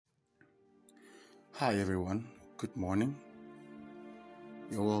Hi everyone, good morning.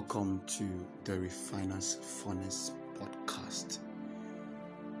 You're welcome to the Refiner's Furnace podcast.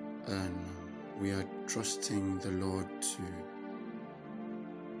 And we are trusting the Lord to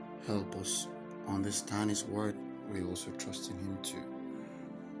help us understand His word. We're also trusting Him to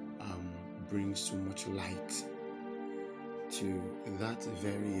bring so much light to that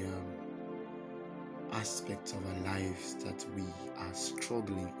very aspect of our lives that we are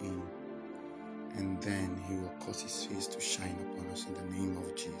struggling in. And then He will cause His face to shine upon us in the name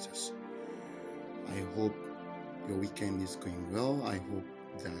of Jesus. I hope your weekend is going well. I hope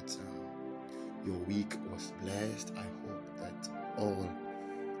that your week was blessed. I hope that all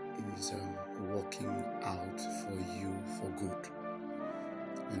is working out for you for good.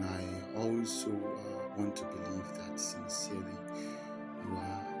 And I also want to believe that sincerely you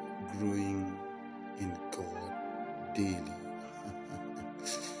are growing in God daily.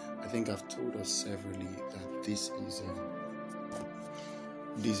 I think I've told us severally that this is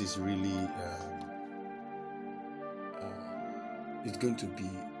really it's going to be,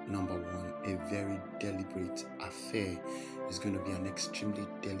 number one, a very deliberate affair. It's going to be an extremely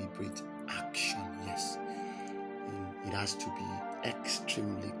deliberate action. Yes, it has to be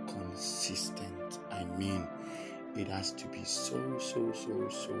extremely consistent. I mean, it has to be so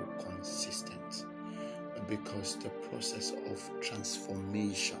consistent, because the process of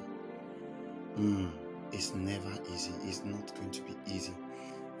transformation is never easy. It's not going to be easy.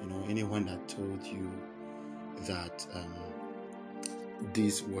 Anyone that told you that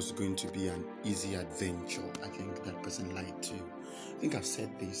this was going to be an easy adventure, I think that person lied to you. I think I've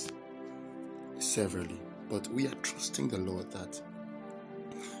said this severally, but we are trusting the Lord that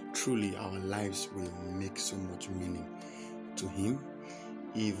truly our lives will make so much meaning to Him,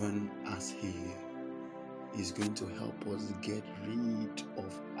 even as He is going to help us get rid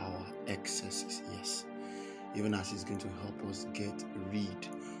of our excesses. Yes, even as He's going to help us get rid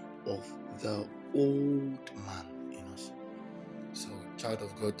of the old man in us. So, child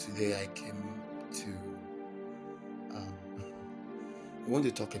of God, today I came to I want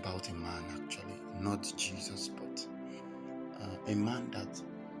to talk about a man, actually, not Jesus, but a man that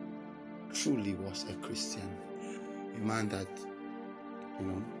truly was a Christian, a man that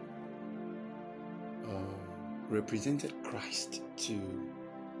represented Christ to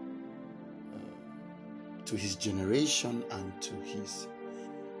his generation and to his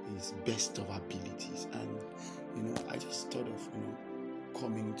best of abilities. And I just thought of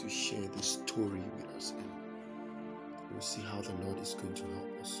coming to share the story with us, and we'll see how the Lord is going to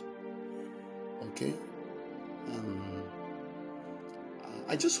help us. Okay.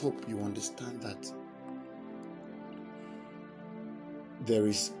 I just hope you understand that there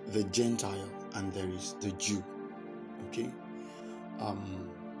is the Gentile and there is the Jew. Okay?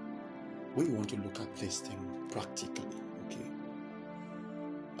 When you want to look at this thing practically, okay?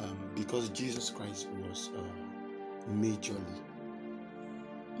 Because Jesus Christ was majorly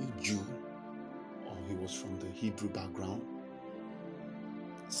a Jew, or He was from the Hebrew background,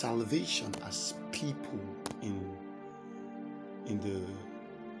 salvation as people in the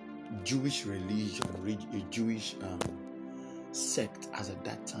Jewish religion, a Jewish sect as at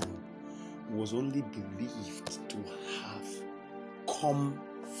that time, was only believed to have come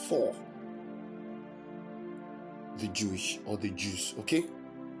for the Jewish or the Jews. Okay?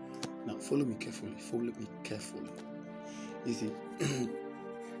 Now follow me carefully. You see,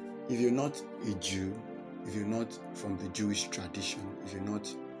 if you're not a Jew, if you're not from the Jewish tradition, if you're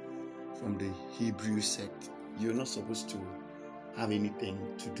not from the Hebrew sect, you're not supposed to have anything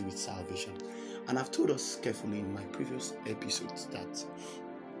to do with salvation. And I've told us carefully in my previous episodes that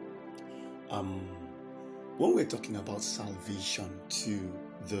when we're talking about salvation to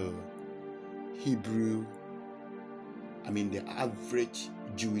the the average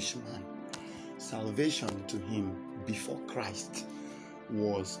Jewish man, salvation to him before Christ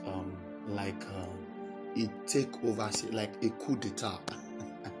was like a takeover, like a coup d'etat.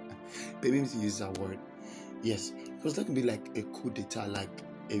 Permit me to use that word. Yes, it was like be like a coup d'etat, like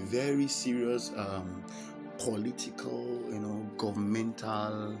a very serious political,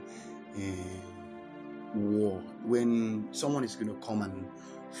 governmental war, when someone is going to come and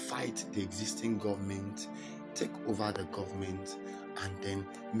fight the existing government, take over the government, and then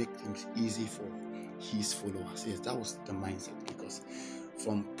make things easy for his followers. Yes, that was the mindset, because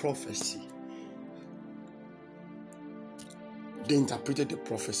from prophecy, they interpreted the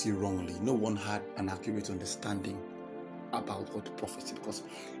prophecy wrongly. No one had an accurate understanding about what prophecy, because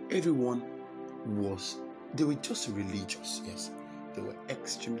everyone they were just religious. Yes, they were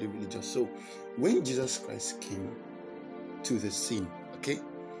extremely religious. So when Jesus Christ came to the scene, okay,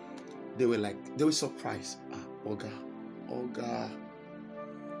 they were surprised. Olga,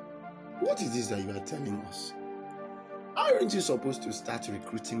 what is this that you are telling us? Aren't you supposed to start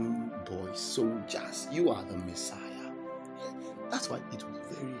recruiting boys, soldiers? You are the Messiah. That's why it was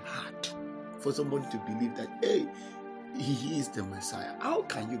very hard for somebody to believe that, hey, he is the Messiah. How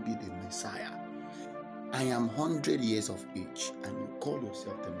can you be the Messiah? I am 100 years of age and you call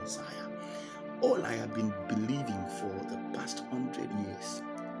yourself the Messiah. All I have been believing for the past 100 years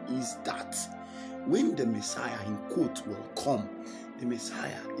is that when the Messiah, in quote, will come, the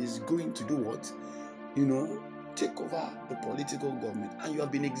Messiah is going to do what? Take over the political government. And you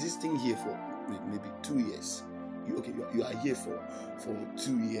have been existing here for maybe 2 years. You are here for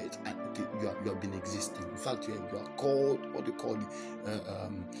 2 years, and you have been existing. In fact, you are called what they call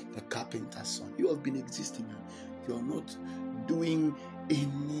the carpenter's son. You have been existing, and you are not doing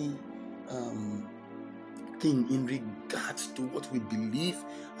any thing in regards to what we believe,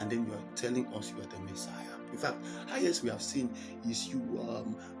 and then you are telling us you are the Messiah. In fact, highest we have seen is you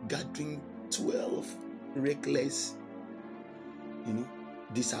gathering 12 reckless,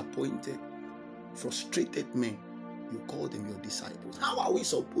 disappointed, frustrated men. You call them your disciples. How are we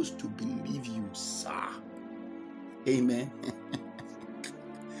supposed to believe you, sir? Amen.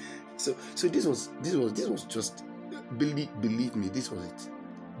 So this was just believe me. This was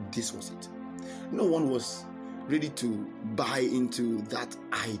it. No one was ready to buy into that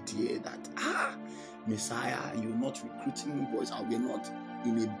idea that Messiah, you're not recruiting boys. We're not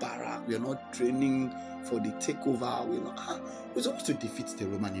in a barrack. We're not training for the takeover. We're supposed to defeat the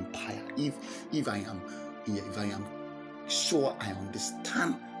Roman Empire. If I am sure I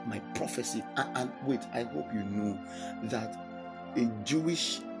understand my prophecy. And wait, I hope you know that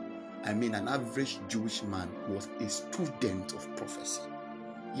an average Jewish man was a student of prophecy.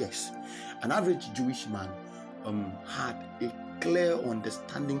 Yes, an average Jewish man had a clear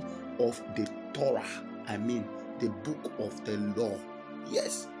understanding of the Torah. The book of the law.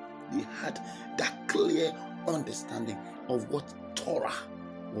 Yes, they had that clear understanding of what Torah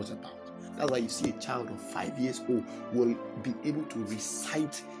was about. That's why you see a child of 5 years old will be able to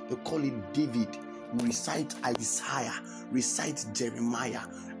recite, they call it David, recite Isaiah, recite Jeremiah,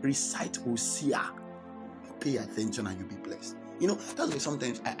 recite Hosea. Pay attention and you'll be blessed. That's why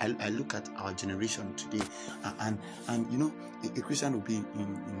sometimes I look at our generation today and a Christian will be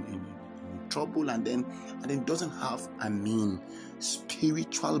in trouble and then doesn't have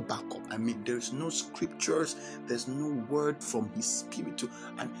spiritual backup. There's no scriptures, there's no word from his spirit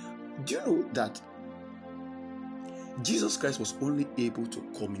and do you know that Jesus Christ was only able to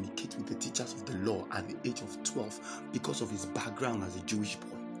communicate with the teachers of the law at the age of 12 because of his background as a Jewish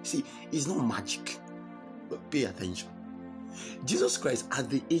boy? See, it's not magic, but pay attention. Jesus Christ at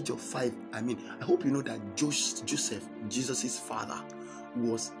the age of 5, I hope you know that Joseph, Jesus' father,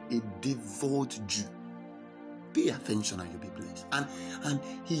 was a devout Jew. Pay attention and you'll be blessed. And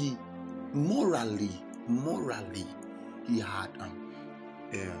he morally, he had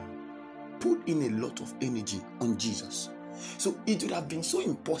put in a lot of energy on Jesus. So it would have been so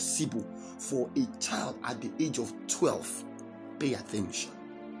impossible for a child at the age of 12, pay attention,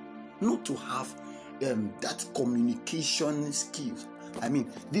 not to have that communication skills.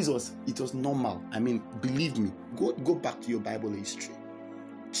 It was normal. Believe me, go back to your Bible history.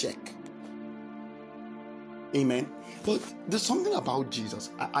 Check. Amen. But there's something about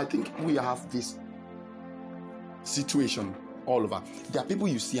Jesus. I think we have this situation all over. There are people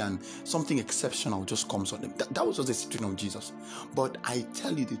you see and something exceptional just comes on them. That was just the situation of Jesus. But I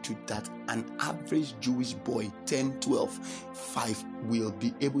tell you the truth that an average Jewish boy, 10, 12, 5, will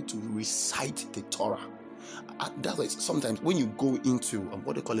be able to recite the Torah. That's why sometimes when you go into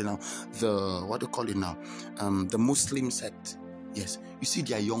the Muslim sect, yes, you see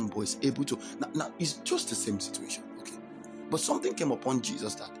their young boys able to. Now it's just the same situation, okay? But something came upon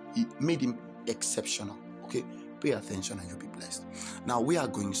Jesus that he made him exceptional, okay? Pay attention and you'll be blessed. Now we are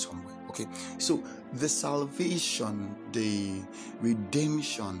going somewhere, okay? So the salvation, the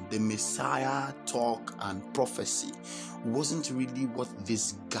redemption, the Messiah talk and prophecy wasn't really what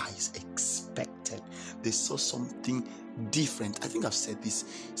these guys expected. They saw something different. I think I've said this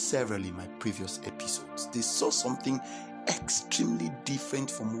several in my previous episodes. They saw something extremely different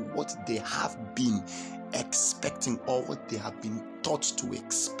from what they have been expecting or what they have been taught to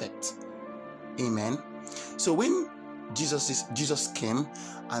expect. Amen. So when Jesus came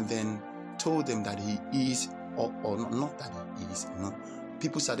and then told them that he is, or not that he is,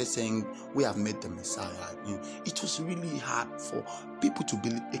 people started saying, we have met the Messiah. It was really hard for people to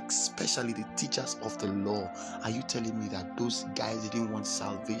believe, especially the teachers of the law. Are you telling me that those guys didn't want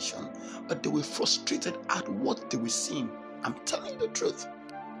salvation? But they were frustrated at what they were seeing. I'm telling you the truth.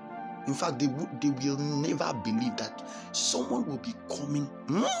 In fact, they will never believe that someone will be coming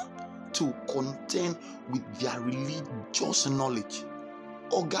to contend with their religious knowledge.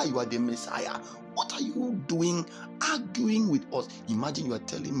 Oh God, you are the Messiah. What are you doing arguing with us? Imagine you are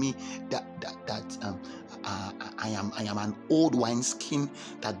telling me that I am an old wineskin,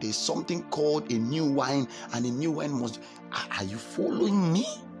 that there's something called a new wine, and a new wine must. Are you following me?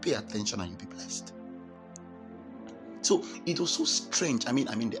 Pay attention and you'll be blessed. So it was so strange. I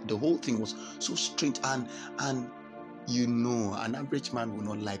mean, the whole thing was so strange, and an average man will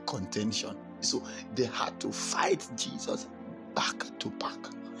not like contention. So they had to fight Jesus back to back,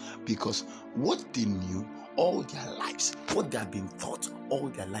 because what they knew all their lives, what they had been taught all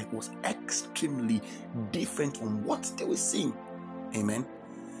their life, was extremely different from what they were seeing. Amen.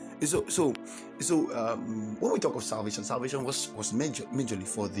 So when we talk of salvation was majorly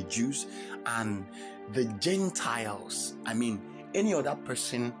for the Jews and the Gentiles. I mean, any other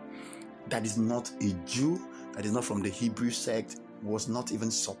person that is not a Jew, that is not from the Hebrew sect, was not even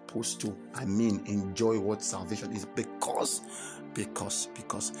supposed to, enjoy what salvation is, because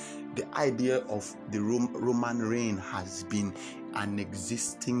the idea of the Roman reign has been an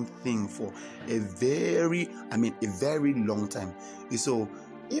existing thing for a very long time. So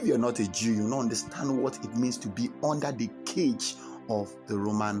if you're not a Jew, you don't understand what it means to be under the cage of the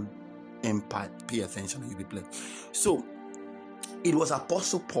Roman Empire. Pay attention, you'll be blessed. So it was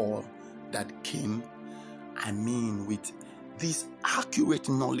Apostle Paul that came, with this accurate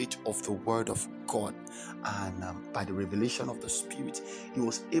knowledge of the Word of God, and by the revelation of the Spirit, he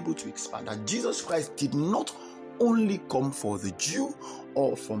was able to expand that Jesus Christ did not only come for the Jew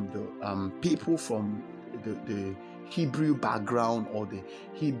or from the people from the Hebrew background, or the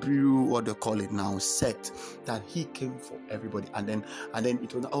Hebrew, what they call it now, sect, that he came for everybody. And then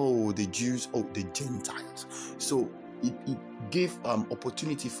it was the Jews, the Gentiles. So it gave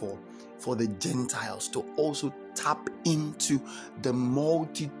opportunity for the Gentiles to also tap into the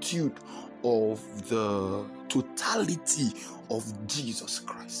multitude of the totality of Jesus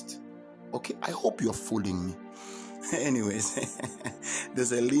Christ. Okay, I hope you're following me. Anyways,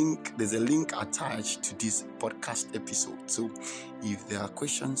 there's a link attached to this podcast episode. So if there are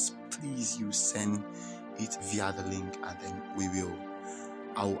questions, please you send it via the link, and then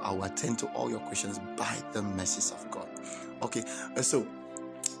I'll attend to all your questions by the mercies of God. Okay, so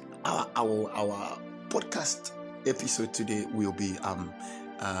our podcast episode today will be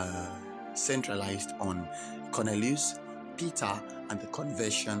centralized on Cornelius, Peter, and the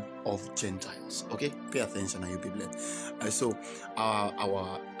conversion of Gentiles. Okay, pay attention and you'll be blessed. So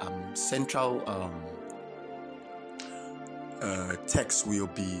our central text will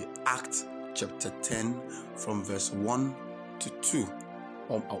be Acts chapter 10 from verse 1 to 2.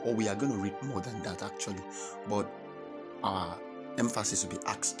 Or we are going to read more than that actually, but our emphasis will be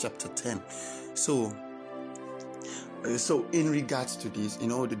Acts chapter 10. So in regards to this,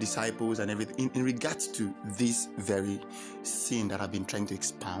 the disciples and everything, in regards to this very scene that I've been trying to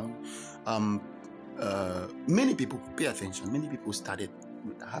expound, many people, pay attention, many people started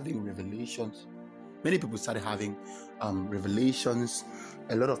having revelations. Many people started having revelations.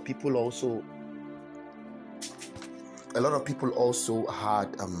 A lot of people also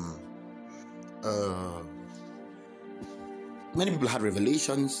had many people had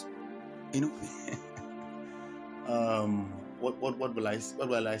revelations, what will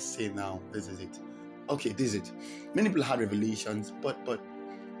I say now? This is it. Okay, this is it. Many people had revelations, but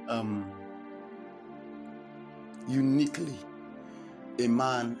uniquely, a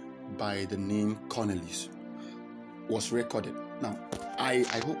man by the name Cornelius was recorded. Now, I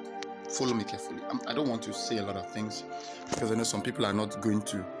hope, follow me carefully. I don't want to say a lot of things, because I know some people are not going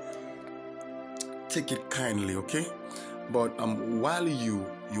to take it kindly, okay? But while you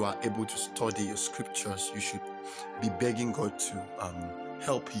are able to study your scriptures, you should be begging God to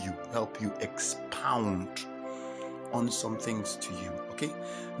help you expound on some things to you, okay?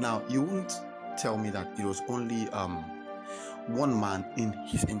 Now, you won't tell me that it was only one man in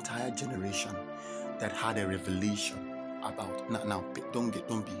his entire generation that had a revelation about. Now, don't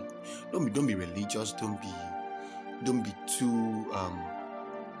be religious. Don't be too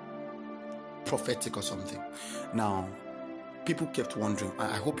prophetic or something. Now, people kept wondering.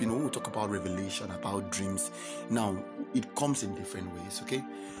 I hope when we talk about revelation, about dreams, now it comes in different ways. Okay,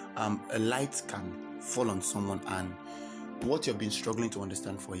 a light can fall on someone, and what you've been struggling to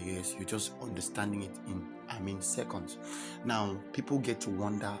understand for years, you're just understanding it in seconds. Now people get to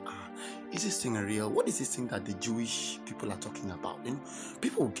wonder, is this thing real? What is this thing that the Jewish people are talking about?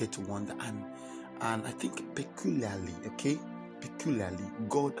 People get to wonder, and I think peculiarly,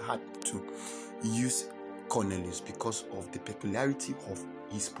 God had to use Cornelius because of the peculiarity of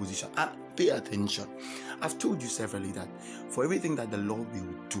his position. And pay attention. I've told you severally that for everything that the Lord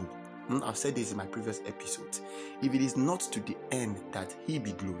will do, I've said this in my previous episodes, if it is not to the end that he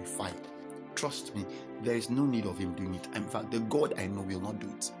be glorified, trust me, there is no need of him doing it. In fact, the God I know will not do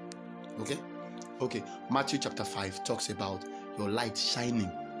it. Okay. Matthew chapter 5 talks about your light shining.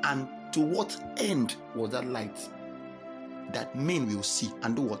 And to what end was that light? That men will see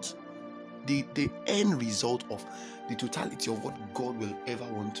and do what? The end result of the totality of what God will ever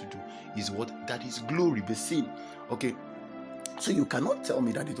want to do is what? That his glory be seen. Okay. So you cannot tell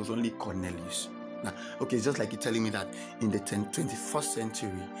me that it was only Cornelius. Now, okay, it's just like you're telling me that in the 21st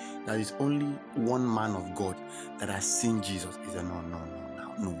century, there is only one man of God that has seen Jesus. He said, no,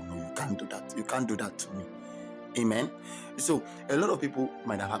 you can't do that. You can't do that to me. Amen. So a lot of people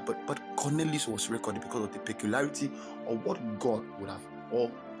might have had, but Cornelius was recorded because of the peculiarity of what God would have, or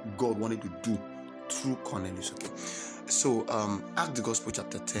God wanted to do through Cornelius. Okay. So Acts the Gospel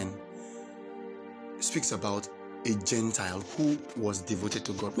chapter 10 speaks about a Gentile who was devoted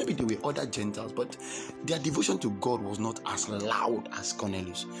to God. Maybe there were other Gentiles, but their devotion to God was not as loud as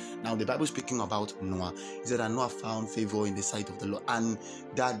Cornelius. Now, the Bible speaking about Noah, it said that Noah found favor in the sight of the Lord, and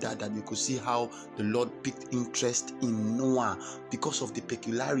that you could see how the Lord picked interest in Noah because of the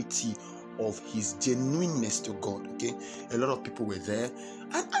peculiarity of his genuineness to God. Okay, a lot of people were there,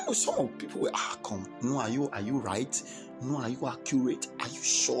 and I know some people were, come, Noah, are you right? No, are you accurate? Are you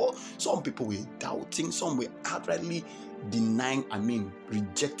sure? Some people were doubting. Some were outrightly denying,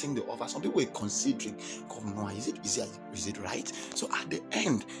 rejecting the offer. Some people were considering, come, Noah, is it right? So at the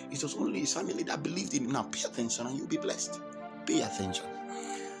end, it was only his family that believed in him. Now pay attention and you'll be blessed. Pay attention.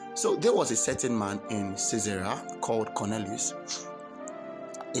 So there was a certain man in Caesarea called Cornelius,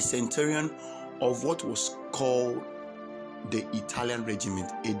 a centurion of what was called the Italian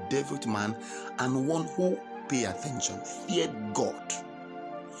regiment, a devout man, and one who, pay attention, feared God,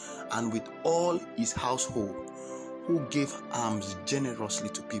 and with all his household, who gave alms generously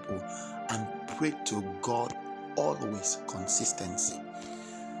to people and prayed to God always consistency.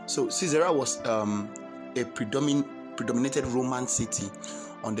 So Caesarea was a predominated Roman city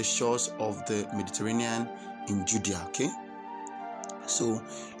on the shores of the Mediterranean in Judea. Okay, so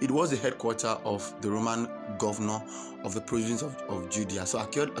it was the headquarters of the Roman governor of the province of Judea. So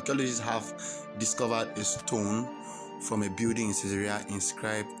archaeologists have discovered a stone from a building in Caesarea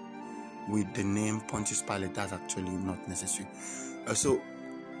inscribed with the name Pontius Pilate. That's actually not necessary. So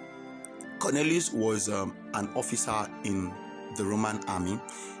Cornelius was an officer in the Roman army,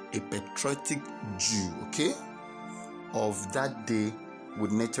 a patriotic Jew, okay, of that day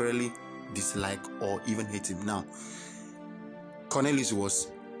would naturally dislike or even hate him. Now, Cornelius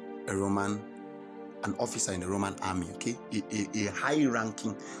was an officer in the Roman army, okay, a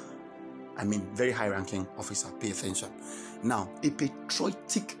high-ranking, very high-ranking officer. Pay attention. Now, a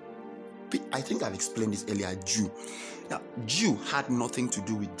patriotic, I think I've explained this earlier, Jew. Now, Jew had nothing to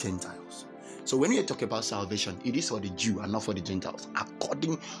do with Gentiles. So when we talk about salvation, it is for the Jew and not for the Gentiles,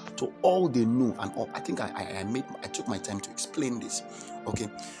 according to all they know and all. I think I took my time to explain this. Okay,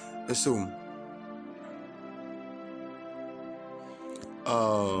 so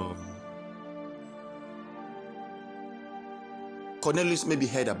Cornelius maybe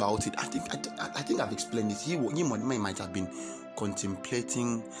heard about it. I think I've explained this. He might have been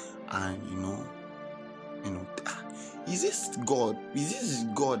contemplating, and is this God? Is this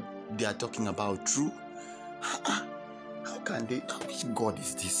God they are talking about true? How can they? Which God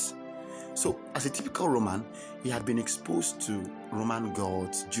is this? So, as a typical Roman, he had been exposed to Roman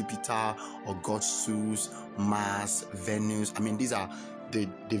gods, Jupiter, Augustus, Mars, Venus. These are the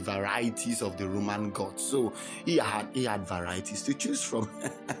varieties of the Roman gods. So he had varieties to choose from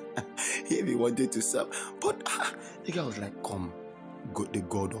if he wanted to serve. But the guy was like, come, God, the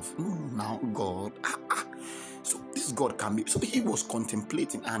God of God. So this God can be. So he was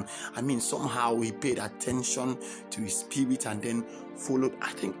contemplating, and somehow he paid attention to his spirit and then followed.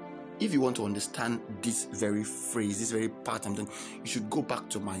 I think if you want to understand this very phrase, this very pattern, then you should go back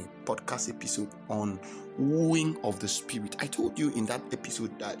to my podcast episode on wooing of the spirit. I told you in that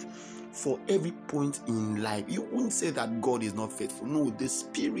episode that for every point in life, you wouldn't say that God is not faithful. No, the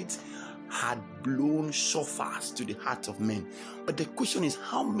spirit had blown shofars to the hearts of men. But the question is,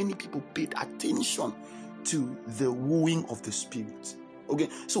 how many people paid attention to the wooing of the spirit? Okay,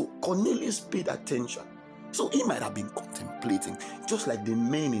 so Cornelius paid attention. So he might have been contemplating, just like the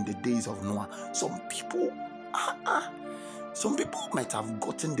men in the days of Noah. Some people might have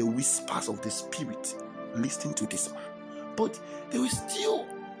gotten the whispers of the spirit listening to this man, but they were still,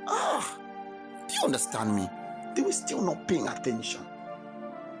 do you understand me? They were still not paying attention.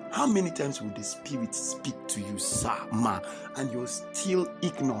 How many times will the Spirit speak to you, sir, ma, and you're still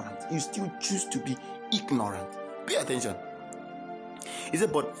ignorant? You still choose to be ignorant. Pay attention. He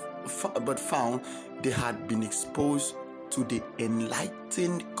said, but found they had been exposed to the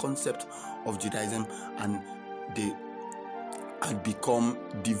enlightened concept of Judaism, and they had become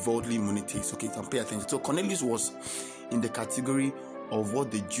devoutly monotheists. Okay, so pay attention. So Cornelius was in the category of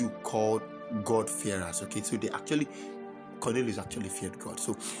what the Jew called God-fearers. Okay, so Cornelius actually feared God.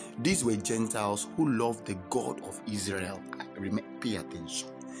 So these were Gentiles who loved the God of Israel. Pay attention.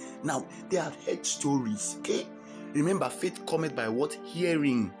 Now, they had heard stories. Okay, remember, faith cometh by what?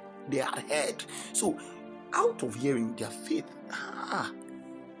 Hearing. They had heard. So out of hearing, their faith.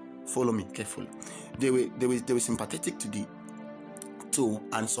 Follow me carefully. They were sympathetic to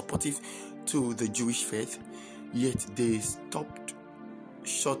and supportive to the Jewish faith, yet they stopped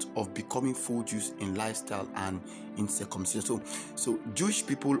short of becoming full Jews in lifestyle and in circumcision. So Jewish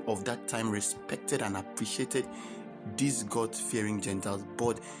people of that time respected and appreciated these God-fearing Gentiles,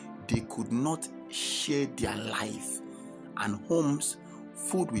 but they could not share their life and homes,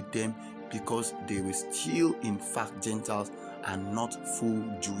 food with them, because they were still in fact Gentiles and not full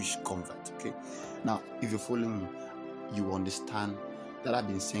Jewish converts. Okay, now if you're following me, you understand that I've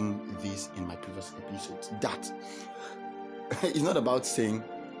been saying this in my previous episodes, that it's not about saying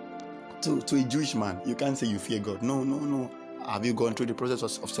to a Jewish man, you can't say you fear God. No. Have you gone through the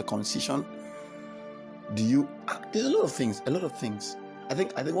process of circumcision? Do you? There's a lot of things. I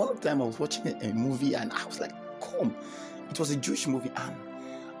think one of the time I was watching a movie and I was like, come. It was a Jewish movie and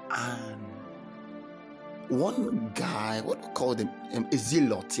one guy, what do you call them? A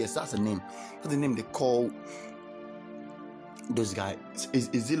zealot. Yes, that's the name. That's the name they call those guys. A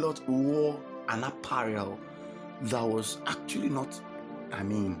zealot wore an apparel that was actually not,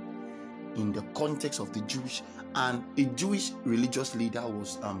 in the context of the Jewish, and a Jewish religious leader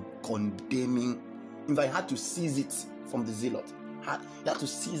was condemning. In fact, he had to seize it from the zealot. He had to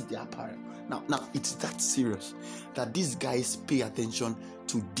seize the apparel. Now it's that serious that these guys pay attention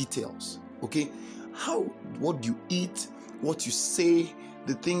to details. Okay, what you eat, what you say,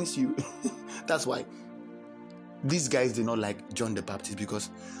 the things you. That's why these guys did not like John the Baptist, because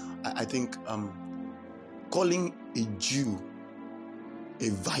I think calling a Jew a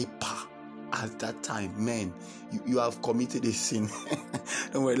viper at that time, man, you have committed a sin.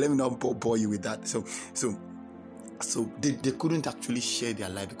 Don't worry, let me not bore you with that. So they couldn't actually share their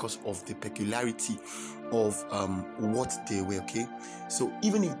life because of the peculiarity of what they were. Okay, so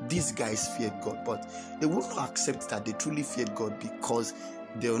even if these guys feared God, but they would not accept that they truly feared God, because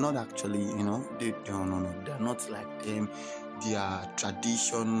they were not actually, they're not like them. Their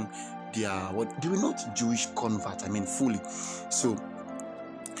tradition, they were not Jewish converts. Fully. So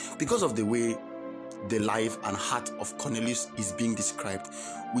because of the way the life and heart of Cornelius is being described,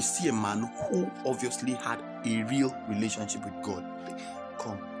 we see a man who obviously had a real relationship with God.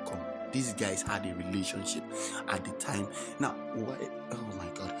 Come. These guys had a relationship at the time. Now, why? Oh my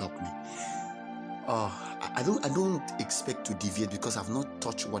God, help me. I don't expect to deviate, because I've not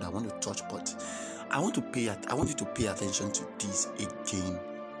touched what I want to touch, but I want you to pay attention to this again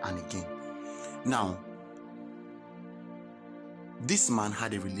and again. Now, this man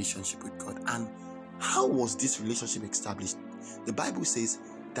had a relationship with God, and how was this relationship established? The Bible says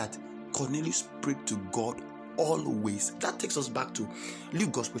that Cornelius prayed to God always. That takes us back to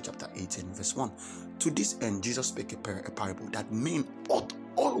Luke Gospel chapter 18 verse 1. To this end, Jesus spake a parable that men ought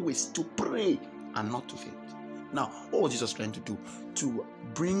always to pray and not to faint. Now, what was Jesus trying to do? To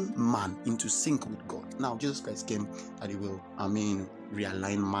bring man into sync with God. Now, Jesus Christ came that he will,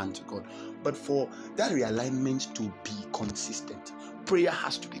 realign man to God. But for that realignment to be consistent, prayer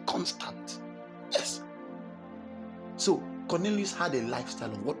has to be constant. Yes. So Cornelius had a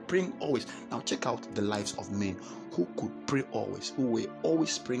lifestyle of what? Praying always. Now check out the lives of men who could pray always, who were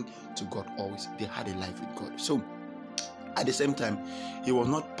always praying to God always. They had a life with God. So at the same time, he was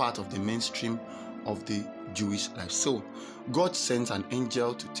not part of the mainstream of the Jewish life. So God sent an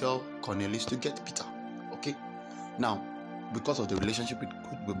angel to tell Cornelius to get Peter. Okay. Now, because of the relationship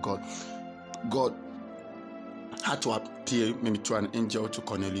with God, God had to appear maybe through an angel to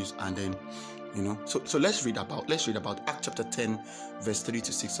Cornelius, and then so let's read about Acts chapter 10 verse 3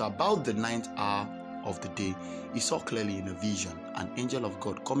 to 6. So about the 9th hour of the day, he saw clearly in a vision an angel of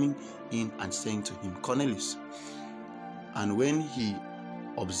God coming in and saying to him, Cornelius. And when he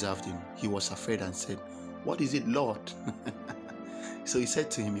observed him, he was afraid and said, what is it, Lord? So he said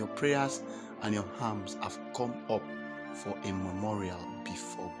to him, your prayers and your alms have come up for a memorial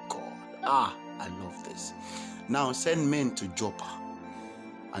before God. I love this. Now send men to Joppa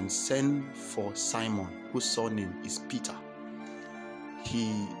and send for Simon, whose surname is Peter.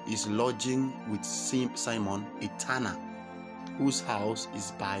 he is lodging with Simon, a tanner, whose house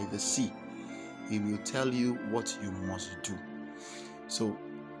is by the sea. He will tell you what you must do. So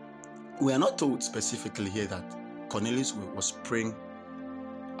we are not told specifically here that Cornelius was praying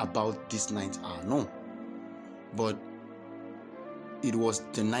about this 9th hour. No. But it was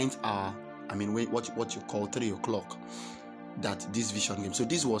the 9th hour, what you call 3 o'clock, that this vision came. So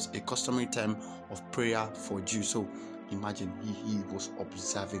this was a customary time of prayer for Jews. So imagine he was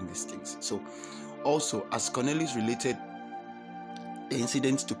observing these things. So also, as Cornelius related the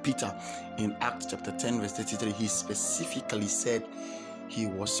incident to Peter in Acts chapter 10 verse 33, he specifically said he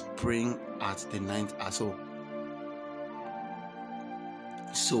was praying at the 9th hour.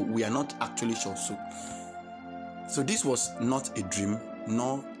 So we are not actually sure. So this was not a dream,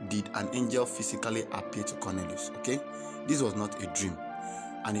 nor did an angel physically appear to Cornelius. Okay, this was not a dream,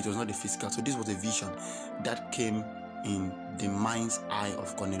 and it was not a physical. So this was a vision that came in the mind's eye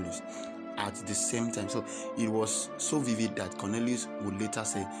of Cornelius at the same time. So it was so vivid that Cornelius would later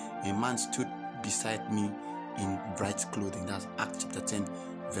say, "A man stood beside me in bright clothing." That's Acts chapter 10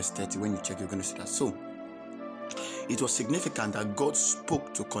 verse 30. When you check, you're going to see that. So it was significant that God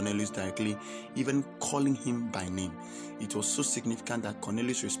spoke to Cornelius directly, even calling him by name. It was so significant that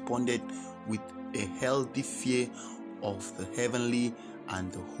Cornelius responded with a healthy fear of the heavenly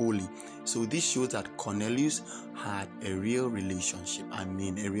and the holy. So this shows that Cornelius had a real relationship. A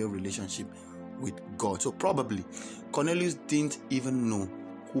real relationship with God. So probably Cornelius didn't even know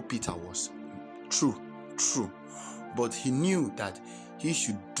who Peter was. True. But he knew that he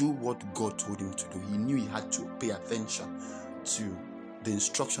should do what God told him to do. He knew he had to pay attention to the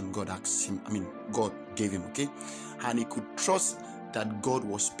instruction God asked him. God gave him, okay? And he could trust that God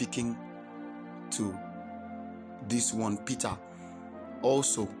was speaking to this one, Peter.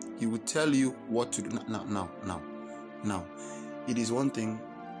 Also, he would tell you what to do. Now, it is one thing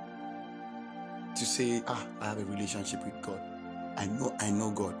to say, I have a relationship with God. I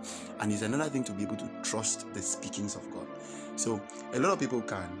know God. And it's another thing to be able to trust the speakings of God. So a lot of people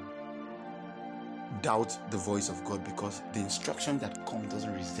can doubt the voice of God because the instruction that comes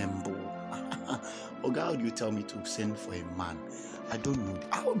doesn't resemble. Oh God, you tell me to send for a man. I don't know.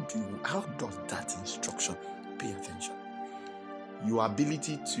 How does that instruction? Pay attention. Your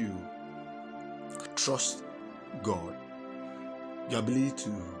ability to trust God, your ability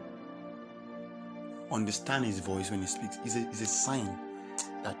to understand his voice when he speaks is a sign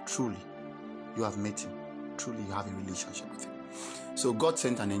that truly you have met him. Truly you have a relationship with him. So God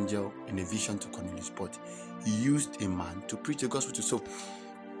sent an angel in a vision to Cornelius, but he used a man to preach the gospel to. So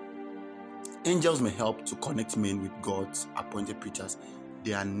angels may help to connect men with God's appointed preachers.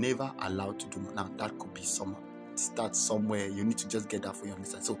 They are never allowed to do. Now that could be start somewhere. You need to just get that for your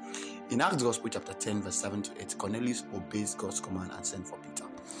understanding. So in Acts Gospel chapter 10 verse 7 to 8, Cornelius obeys God's command and sent for Peter.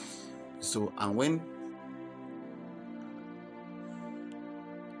 So and when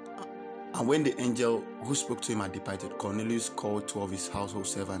the angel who spoke to him had departed, Cornelius called 2 of his household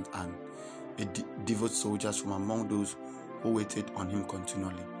servants and devout soldiers from among those who waited on him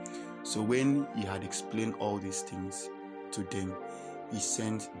continually. So when he had explained all these things to them, he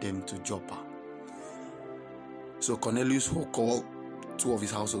sent them to Joppa. So Cornelius, who called 2 of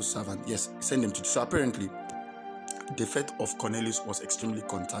his household servants, he sent them to. So apparently, the faith of Cornelius was extremely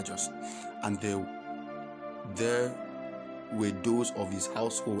contagious, and there were those of his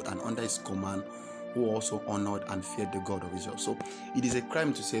household and under his command who also honored and feared the God of Israel. So it is a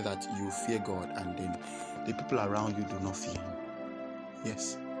crime to say that you fear God and then the people around you do not fear him.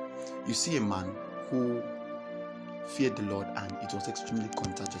 Yes. You see a man who feared the Lord and it was extremely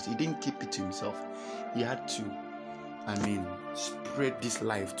contagious. He didn't keep it to himself. He had to, spread this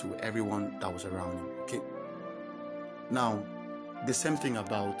life to everyone that was around him. Okay. Now, the same thing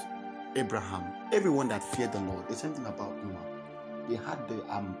about Abraham. Everyone that feared the Lord, the same thing about Noah. They had the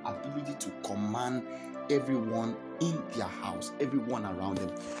ability to command everyone in their house, everyone around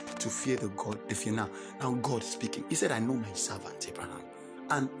them, to fear the God. They fear now God speaking. He said, "I know my servant Abraham."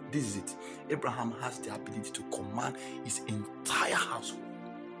 And this is it. Abraham has the ability to command his entire household.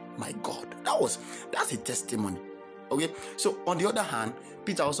 My God, that's a testimony. Okay. So on the other hand,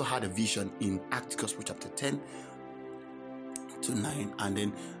 Peter also had a vision in Acts Gospel chapter 10 to 9,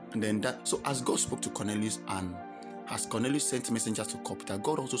 and then that. So as God spoke to Cornelius and as Cornelius sent messengers to call Peter,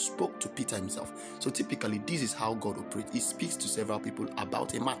 God also spoke to Peter himself. So typically, this is how God operates. He speaks to several people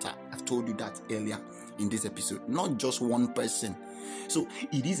about a matter. I've told you that earlier in this episode. Not just one person. So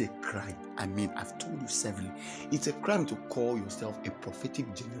it is a crime. I've told you severally. It's a crime to call yourself a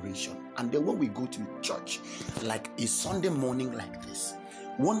prophetic generation. And then when we go to church, like a Sunday morning like this,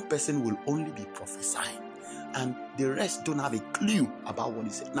 one person will only be prophesying. and the rest don't have a clue about what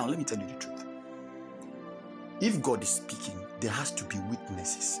he said. Now, let me tell you the truth. If God is speaking, there has to be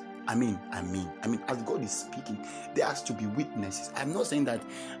witnesses. I mean, as God is speaking, there has to be witnesses. I'm not saying that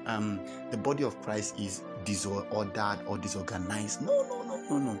the body of Christ is disordered or disorganized.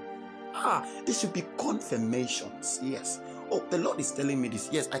 No. There should be confirmations. Yes. Oh, the Lord is telling me this.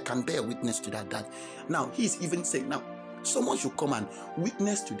 Yes, I can bear witness to that. Now, He's even saying, now, someone should come and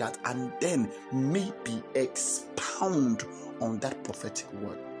witness to that and then maybe expound on that prophetic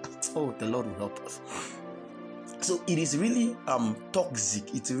word. Oh, the Lord will help us. So it is really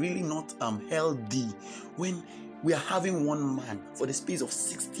toxic. It's really not healthy when we are having one man for the space of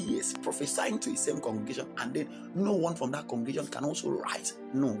 60 years prophesying to the same congregation, and then no one from that congregation can also rise.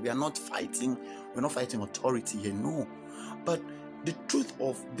 No, we are not fighting. We're not fighting authority here. No. But the truth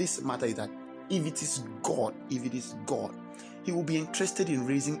of this matter is that if it is God, He will be interested in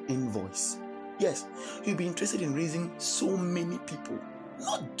raising envoys. Yes, He'll be interested in raising so many people.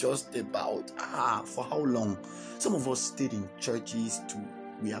 Not just about, for how long? Some of us stayed in churches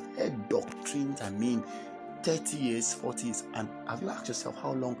we have heard doctrines, 30 years, 40 years. And have you asked yourself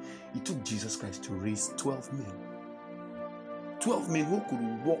how long it took Jesus Christ to raise 12 men? 12 men who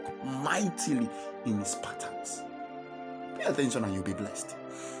could walk mightily in His patterns. Pay attention and you'll be blessed.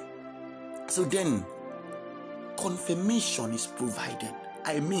 So then, confirmation is provided.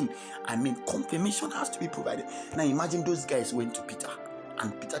 Confirmation has to be provided. Now imagine those guys went to Peter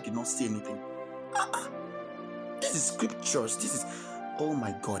and Peter did not say anything. This is scriptures. This is, oh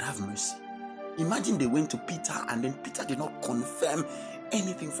my God, have mercy. Imagine they went to Peter and then Peter did not confirm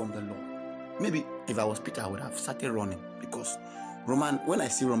anything from the Lord. Maybe if I was Peter, I would have started running, because when I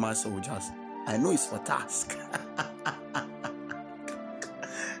see Roman soldiers, I know it's for task.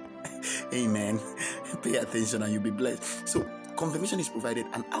 Amen. Pay attention and you'll be blessed. So confirmation is provided,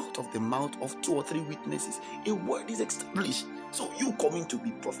 and out of the mouth of 2 or 3 witnesses, a word is established. So you coming to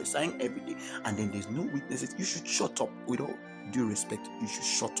be prophesying every day, and then there's no witnesses, you should shut up. With all due respect, you should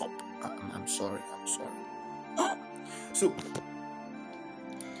shut up. I'm sorry. So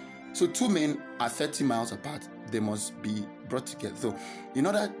 2 men are 30 miles apart. They must be brought together. So in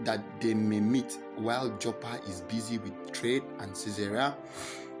order that they may meet while Joppa is busy with trade and Caesarea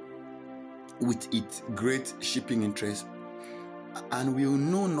with its great shipping interest, and will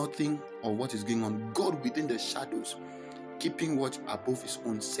know nothing of what is going on, God within the shadows, keeping watch above His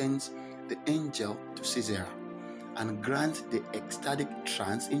own, sends the angel to Caesarea and grants the ecstatic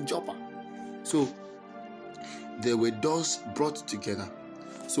trance in Joppa. So there were those brought together.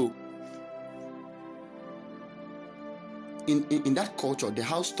 So in that culture, the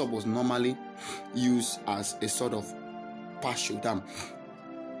housetop was normally used as a sort of partial dam.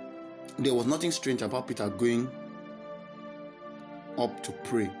 There was nothing strange about Peter going up to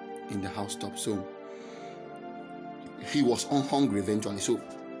pray in the housetop. So he was hungry eventually. So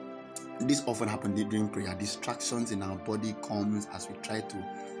this often happened during prayer. Distractions in our body comes as we try to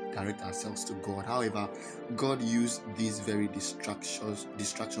direct ourselves to God. However, God used these very distractions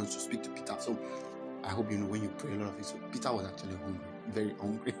to speak to Peter. So I hope you know, when you pray a lot of it. So Peter was actually hungry, very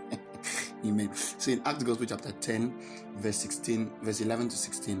hungry. Amen. So in Acts Gospel chapter 10, verse 11 to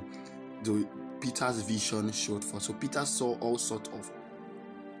 16, Peter's vision showed forth. So Peter saw all sorts of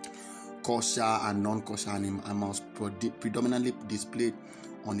kosher and non-kosher animals predominantly displayed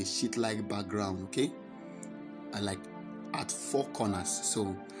on a sheet-like background, okay? And like at 4 corners.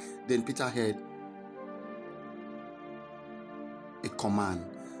 So then Peter heard a command: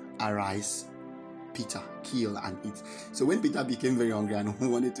 arise, Peter, kill and eat. So when Peter became very hungry and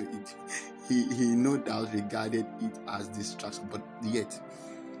wanted to eat, he no doubt regarded it as distraction, but yet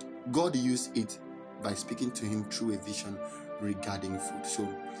God used it by speaking to him through a vision regarding food. So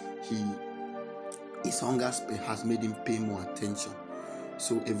his hunger has made him pay more attention.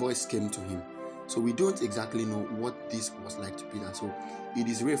 So a voice came to him. So we don't exactly know what this was like to Peter. So it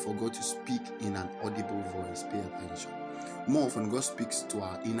is rare for God to speak in an audible voice. Pay attention. More often, God speaks to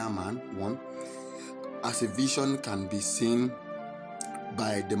our inner man. 1, as a vision can be seen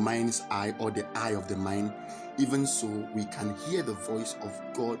by the mind's eye or the eye of the mind. Even so, we can hear the voice of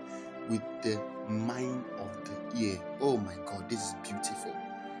God with the mind of the ear. Oh my God, this is beautiful.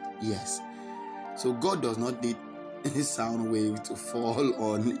 Yes. So God does not need any sound wave to fall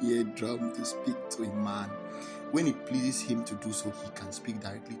on eardrum to speak to a man. When it pleases him to do so, he can speak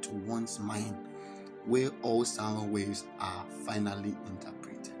directly to one's mind, where all sound waves are finally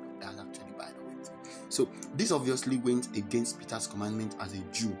interpreted. That's actually by the way. So this obviously went against Peter's commandment as a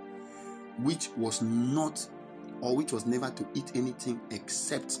Jew, which was never to eat anything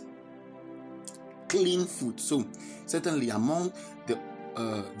except clean food. So certainly among the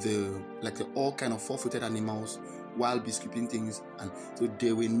the all kind of four-footed animals, wild beast, creeping things, and so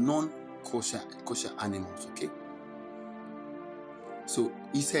they were non-kosher animals. Okay. So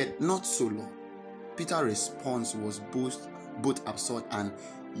he said, "Not so, Lord." Peter's response was both absurd and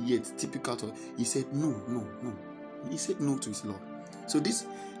yet typical. He said, "No, no, no." He said no to his Lord. So this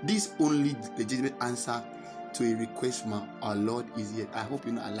only legitimate answer to a request from our Lord is yet. I hope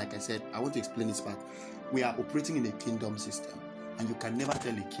you know. Like I said, I want to explain this part. We are operating in a kingdom system, and you can never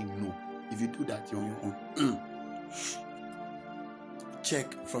tell a king no. If you do that, you're on your own.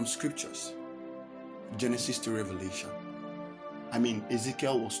 Check from scriptures, Genesis to Revelation. I mean,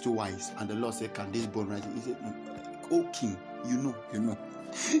 Ezekiel was too wise, and the Lord said, "Can this bone rise?" He said, "Oh king, you know,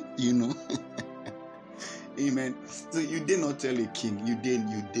 you know." Amen. So you dare not tell a king. You dare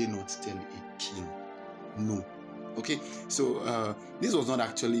not tell a king no. Okay. So this was not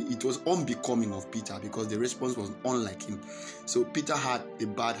actually. It was unbecoming of Peter because the response was unlike him. So Peter had a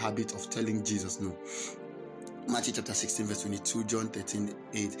bad habit of telling Jesus no. Matthew chapter 16 verse 22, John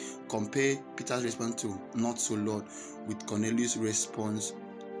 13:8. Compare Peter's response to "not so, Lord" with Cornelius' response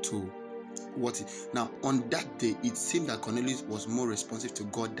to now on that day it seemed that Cornelius was more responsive to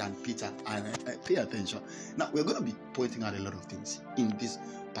God than Peter. And pay attention. Now we're going to be pointing out a lot of things in this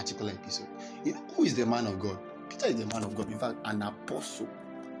particular episode. Who is the man of God? Peter is the man of God. In fact, an apostle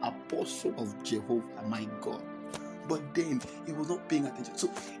of Jehovah, my God. But then he was not paying attention. So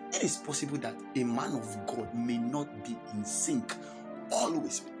it is possible that a man of God may not be in sync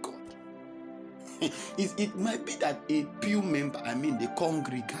always with God. It might be that a pew member, the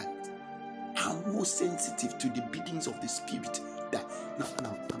congregant, are more sensitive to the biddings of the Spirit. That now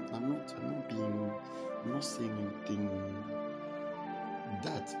I'm not saying anything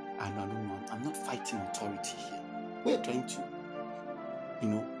that I'm not fighting authority here. We're trying to,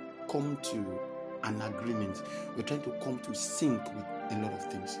 come to an agreement. We're trying to come to sync with a lot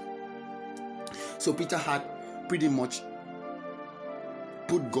of things. So Peter had pretty much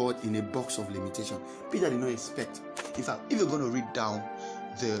put God in a box of limitation. Peter did not expect. In fact, if you're going to read down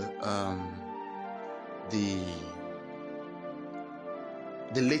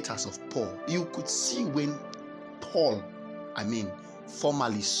the letters of Paul, you could see when Paul,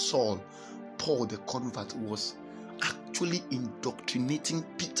 formerly Saul, Paul the convert, was actually indoctrinating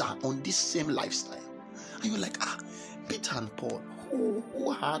Peter on this same lifestyle. And you're like, Peter and Paul,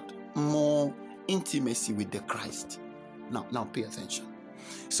 who had more intimacy with the Christ? Now pay attention.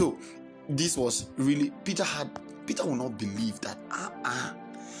 So this was really, Peter will not believe that,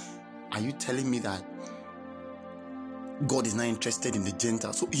 are you telling me that God is not interested in the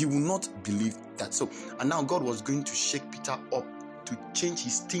Gentiles? So he will not believe that. So, and now God was going to shake Peter up to change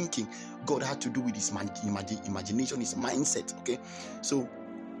his thinking. God had to do with his imagination, his mindset. Okay, so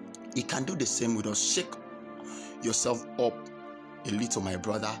he can do the same with us. Shake yourself up a little, my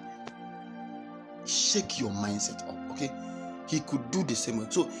brother. Shake your mindset up. Okay, he could do the same way.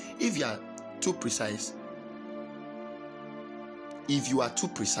 So if you are too precise,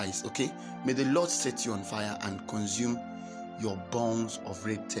 okay, may the Lord set you on fire and consume your bonds of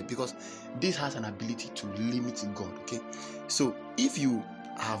red tape, because this has an ability to limit God. Okay, so if you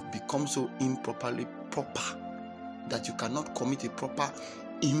have become so improperly proper that you cannot commit a proper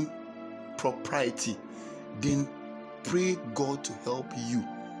impropriety, then pray God to help you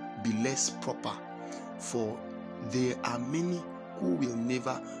be less proper, for there are many who will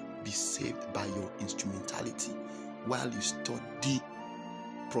never be saved by your instrumentality while you study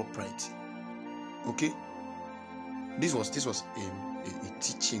propriety. Okay, this was a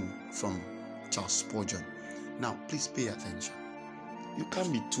teaching from Charles Spurgeon. Now please pay attention. You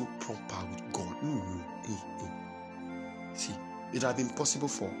can't be too proper with God. No. See, it had been possible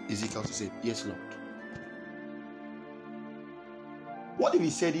for Ezekiel to say, "Yes, Lord." What if he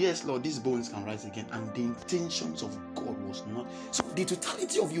said, "Yes, Lord, these bones can rise again," and the intentions of God was not? So the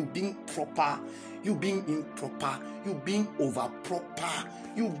totality of you being proper, you being improper, you being over proper,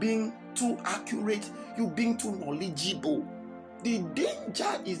 you being too accurate, you being too knowledgeable, the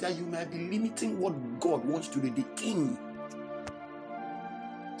danger is that you might be limiting what God wants to do, the king.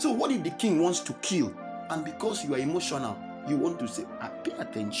 So what if the king wants to kill, and because you are emotional, you want to say, pay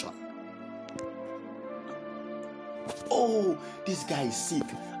attention. Oh, this guy is sick,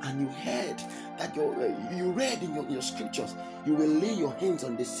 and you heard that you read in your scriptures, you will lay your hands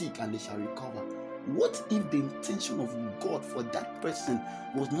on the sick and they shall recover. What if the intention of God for that person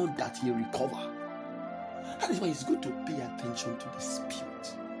was not that he recover? That is why it's good to pay attention to the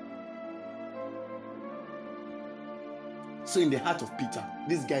Spirit. So in the heart of Peter,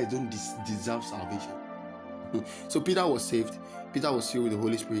 these guys don't deserve salvation. So Peter was saved, Peter was filled with the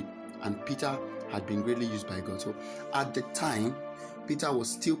Holy Spirit, and Peter had been greatly used by God. So at the time, Peter was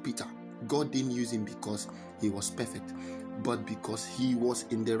still Peter. God didn't use him because he was perfect, but because he was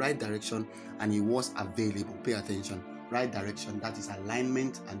in the right direction and he was available. Pay attention. Right direction, that is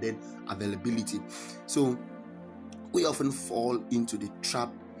alignment, and then availability. So we often fall into the trap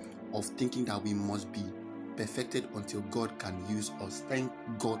of thinking that we must be perfected until God can use us. Thank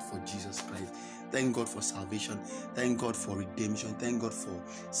God for Jesus Christ. Thank God for salvation. Thank God for redemption. Thank God for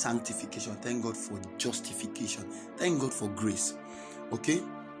sanctification. Thank God for justification. Thank God for grace. Okay?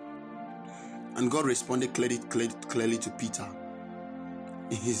 And God responded clearly to Peter.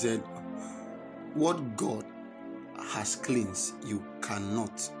 He said, what God has cleansed, you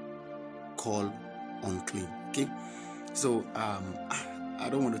cannot call unclean. Okay? So I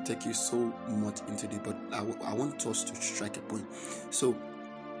don't want to take you so much into it, but I want us to strike a point. So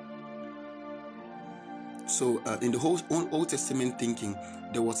in the whole Old Testament thinking,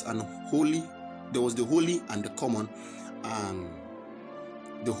 there was the holy and the common.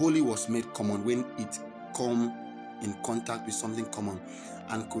 The holy was made common when it come in contact with something common,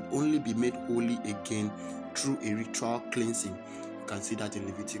 and could only be made holy again through a ritual cleansing. You can see that in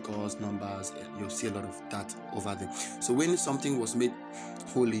Leviticus, Numbers. You'll see a lot of that over there. So when something was made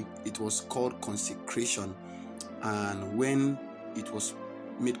holy, it was called consecration, and when it was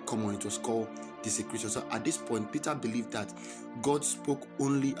made common, it was called desecration. So at this point, Peter believed that God spoke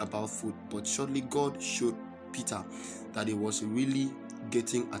only about food, but surely God showed Peter that he was really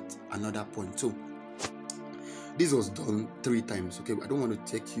getting at another point. So this was done 3 times. Okay, I don't want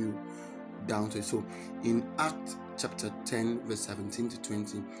to take you down to it. So in Acts chapter 10 verse 17 to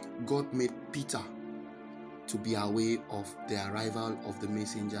 20, God made Peter to be aware of the arrival of the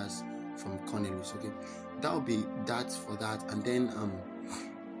messengers from Cornelius. Okay, that will be that for that. And then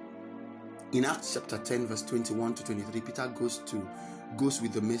in Acts chapter 10 verse 21 to 23, Peter goes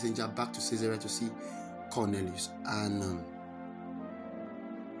with the messenger back to Caesarea to see Cornelius. And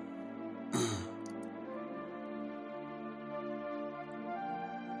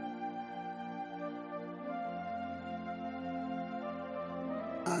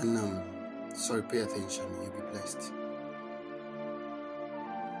sorry, pay attention, you'll be blessed.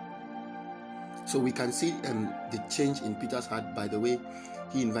 So we can see the change in Peter's heart by the way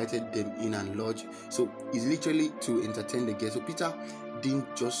he invited them in and lodged. So it's literally to entertain the guests. So Peter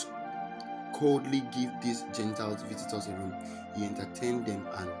didn't just coldly give these Gentiles visitors a room. He entertained them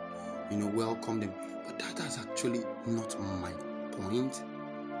and welcomed them. But that is actually not my point.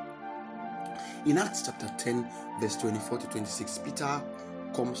 In Acts chapter 10 verse 24 to 26, Peter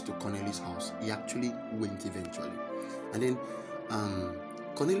comes to Cornelius' house. He actually went eventually. And then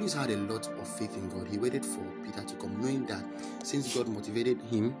Cornelius had a lot of faith in God. He waited for Peter to come, knowing that since God motivated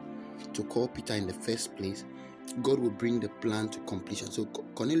him to call Peter in the first place, God will bring the plan to completion. So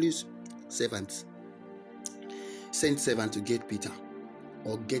Cornelius' sent servant to get Peter,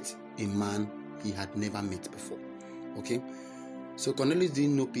 or get a man he had never met before. Okay, so Cornelius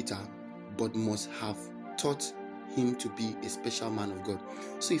didn't know Peter, but must have taught him to be a special man of God.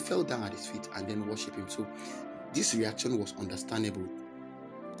 So he fell down at his feet and then worshiped him. So this reaction was understandable,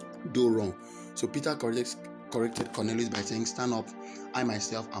 though wrong. So Peter corrected Cornelius by saying, stand up, I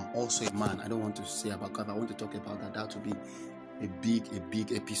myself am also a man. I don't want to say about God, I want to talk about that. That would be a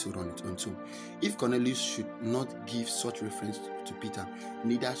big episode on its own. So if Cornelius should not give such reference to Peter,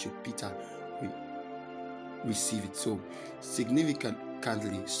 neither should Peter receive it. So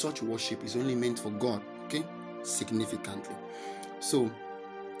significantly, such worship is only meant for God. Okay, significantly. So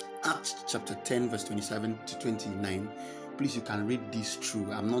Acts chapter 10 verse 27 to 29, please, you can read this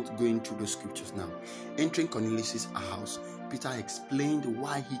through. I'm not going through those scriptures now. Entering Cornelius' house, Peter explained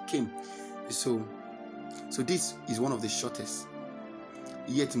why he came. So this is one of the shortest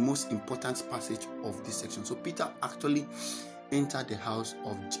yet most important passage of this section. So Peter actually entered the house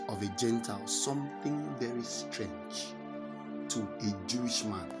of a Gentile, something very strange to a Jewish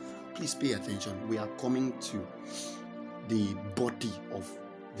man. Please pay attention. We are coming to the body of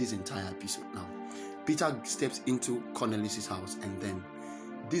this entire episode now. Peter steps into Cornelius' house, and then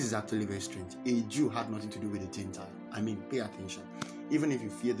this is actually very strange. A Jew had nothing to do with a Gentile. I mean, pay attention. Even if you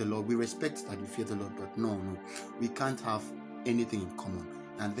fear the Lord, we respect that you fear the Lord, but no, we can't have anything in common.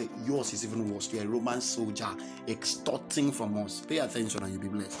 And yours is even worse. You're a Roman soldier extorting from us. Pay attention and you'll be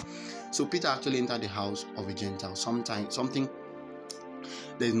blessed. So Peter actually entered the house of a Gentile, something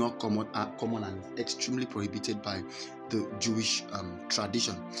that is not common and extremely prohibited by the Jewish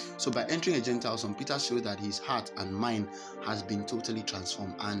tradition. So by entering a Gentile home, Peter showed that his heart and mind has been totally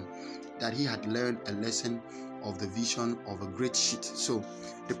transformed, and that he had learned a lesson of the vision of a great sheet. So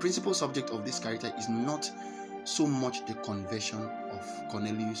the principal subject of this character is not so much the conversion of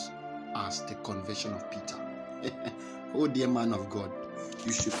Cornelius as the conversion of Peter. Oh, dear man of God,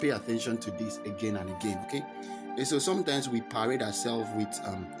 you should pay attention to this again and again, okay? And so sometimes we parade ourselves with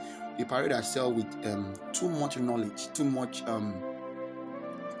too much knowledge, too much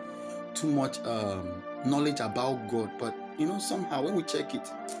knowledge about God, but somehow when we check it,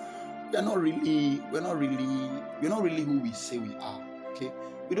 we're not really who we say we are. Okay,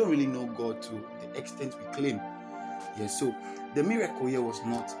 we don't really know God to the extent we claim. Yes, so the miracle here was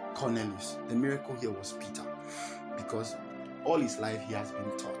not Cornelius. The miracle here was Peter, because all his life he has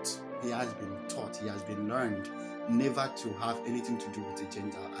been taught. He has been learned never to have anything to do with a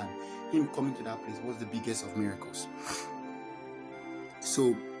Gentile, and him coming to that place was the biggest of miracles.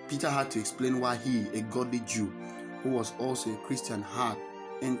 So Peter had to explain why he, a godly Jew who was also a Christian, had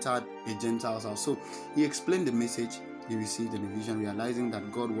entered a Gentile's house. So he explained the message he received in a vision, realizing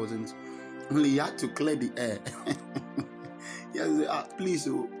that God wasn't only, he had to clear the air. He had to say, please,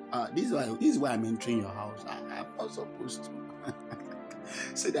 this is why I'm entering your house. I'm not supposed to.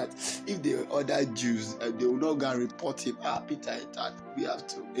 So that if there were other Jews, they will not go and report him. Peter entered. We have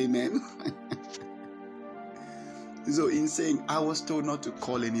to. Amen. So in saying, I was told not to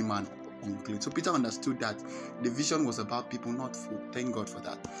call any man unclean. So Peter understood that the vision was about people, not food. Thank God for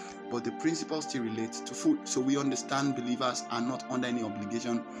that. But the principle still relates to food. So we understand believers are not under any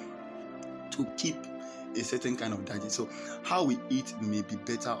obligation to keep a certain kind of diet. So how we eat may be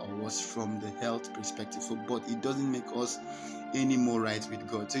better or worse from the health perspective. So, but it doesn't make us any more right with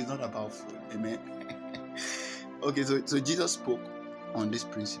God. So it's not about food. Amen. Okay, so Jesus spoke on these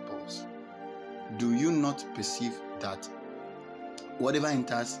principles. Do you not perceive that whatever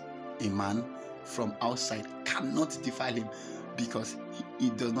enters a man from outside cannot defile him, because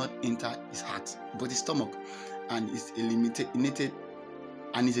it does not enter his heart but his stomach, and is eliminated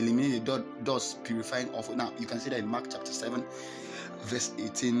thus purifying of. Now you can see that in Mark chapter 7 verse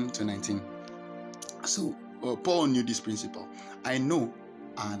 18 to 19. So Paul knew this principle. I know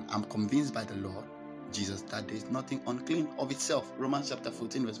and I'm convinced by the Lord Jesus that there is nothing unclean of itself. Romans chapter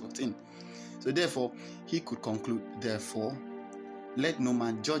 14 verse 14. So therefore he could conclude, therefore let no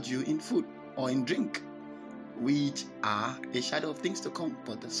man judge you in food or in drink, which are a shadow of things to come,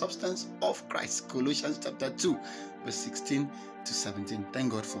 but the substance of Christ. Colossians chapter 2 verse 16 to 17.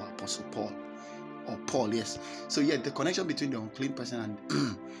 Thank God for Apostle Paul, or Paul, yes. So the connection between the unclean person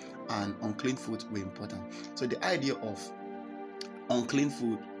and unclean food were important. So the idea of unclean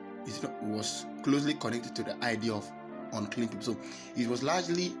food was closely connected to the idea of unclean people. So it was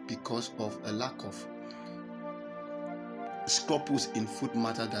largely because of a lack of scruples in food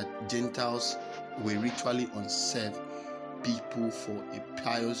matter that Gentiles were ritually unserved people for a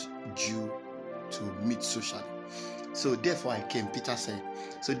pious Jew to meet socially. So therefore I came, Peter said.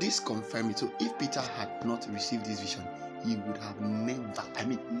 So this confirmed it. So if Peter had not received this vision, he would have never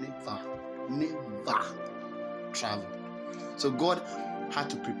traveled. So God had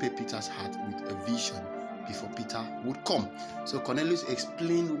to prepare Peter's heart with a vision before Peter would come. So Cornelius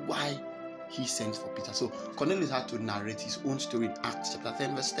explained why he sent for Peter. So Cornelius had to narrate his own story in Acts chapter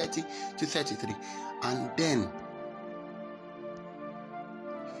 10 verse 30 to 33. And then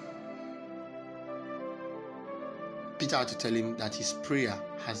Peter had to tell him that his prayer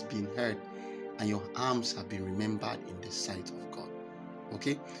has been heard and your alms have been remembered in the sight of God.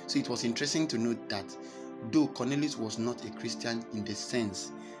 Okay? So it was interesting to note that though Cornelius was not a Christian in the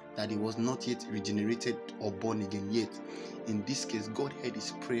sense that he was not yet regenerated or born again yet, in this case God heard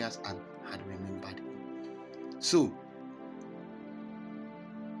his prayers and had remembered him. So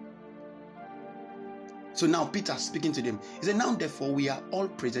now Peter speaking to them, he said, now therefore we are all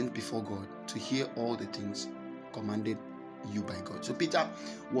present before God to hear all the things commanded you by God. So Peter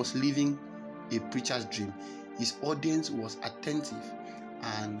was living a preacher's dream. His audience was attentive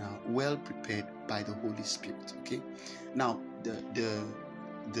and well prepared by the Holy Spirit. Okay, now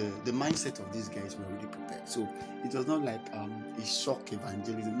the mindset of these guys were already prepared. So it was not like a shock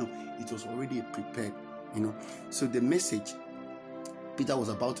evangelism. No, it was already prepared. So the message Peter was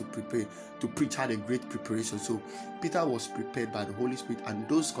about to prepare to preach had a great preparation. So Peter was prepared by the Holy Spirit, and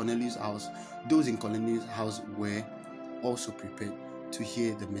those in Cornelius' house were also prepared to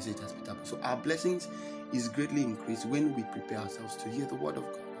hear the message as Peter. So our blessings is greatly increased when we prepare ourselves to hear the word of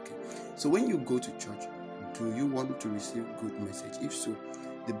God. Okay. So when you go to church, do you want to receive good message? If so,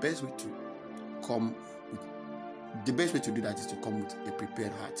 the best way to do that is to come with a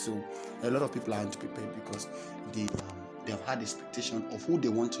prepared heart. So a lot of people aren't prepared because they have had expectation of who they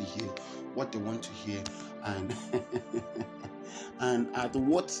want to hear, what they want to hear, and and at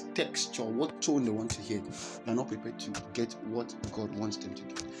what texture, what tone they want to hear. They're not prepared to get what God wants them to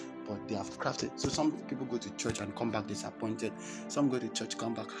get. but they have crafted. So some people go to church and come back disappointed. Some go to church,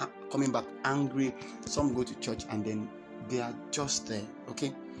 coming back angry. Some go to church and then they are just there.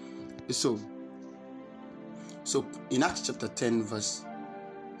 Okay. So in Acts chapter 10, verse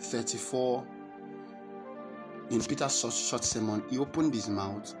 34, in Peter's short sermon, he opened his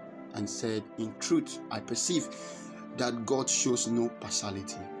mouth and said, "In truth, I perceive that God shows no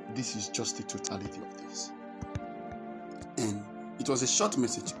partiality. This is just the totality of this." And it was a short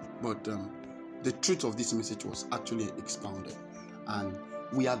message, but the truth of this message was actually expounded. And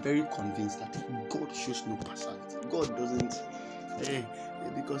we are very convinced that God shows no partiality. God doesn't,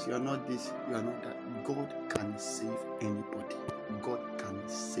 because you are not this, you are not that. God can save anybody. God can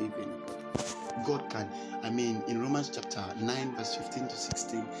save anybody. God can, in Romans chapter 9, verse 15 to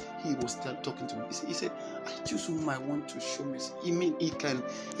 16, he was talking to me. He said, "I choose whom I want to show mercy." He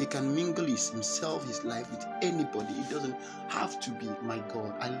can mingle himself, his life with anybody. It doesn't have to be my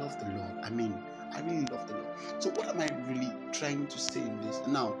God. I love the Lord. I really love the Lord. So what am I really trying to say in this?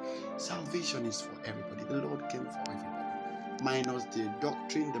 Now, salvation is for everybody. The Lord came for everybody. Minus the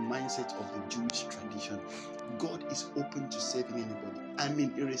doctrine, the mindset of the Jewish tradition. God is open to saving anybody.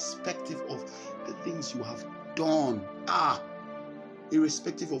 Irrespective of the things you have done.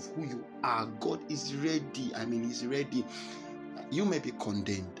 Irrespective of who you are, God is ready. He's ready. You may be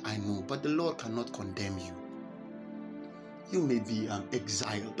condemned, I know, but the Lord cannot condemn you. You may be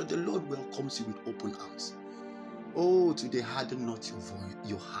exiled, but the Lord welcomes you with open arms. Oh, today harden not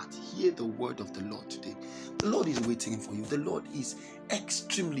your heart. Hear the word of the Lord today. The Lord is waiting for you. The Lord is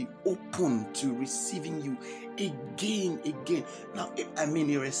extremely open to receiving you again. Now,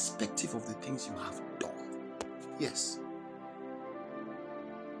 irrespective of the things you have done. Yes.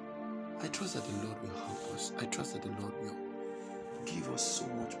 I trust that the Lord will help us. I trust that the Lord will give us so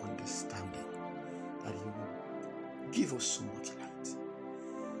much understanding, that He will give us so much light.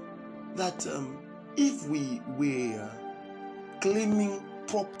 That if we were claiming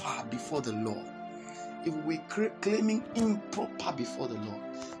proper before the Lord, if we claiming improper before the Lord,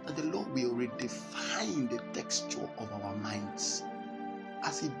 that the Lord will redefine the texture of our minds,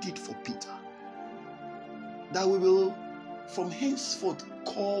 as He did for Peter. That we will from henceforth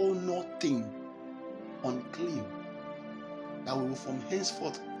call nothing unclean. That we will from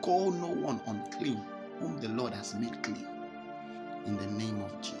henceforth call no one unclean, whom the Lord has made clean. In the name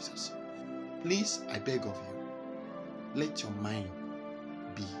of Jesus. Please, I beg of you, let your mind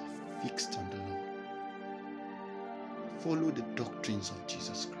be fixed on the Lord. Follow the doctrines of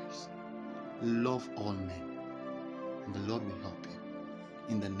Jesus Christ. Love all men, and the Lord will help you.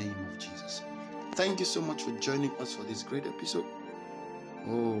 In the name of Jesus. Thank you so much for joining us for this great episode.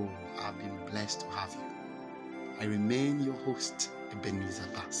 Oh, I've been blessed to have you. I remain your host, Ebenezer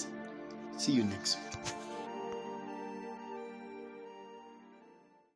Bass. See you next week.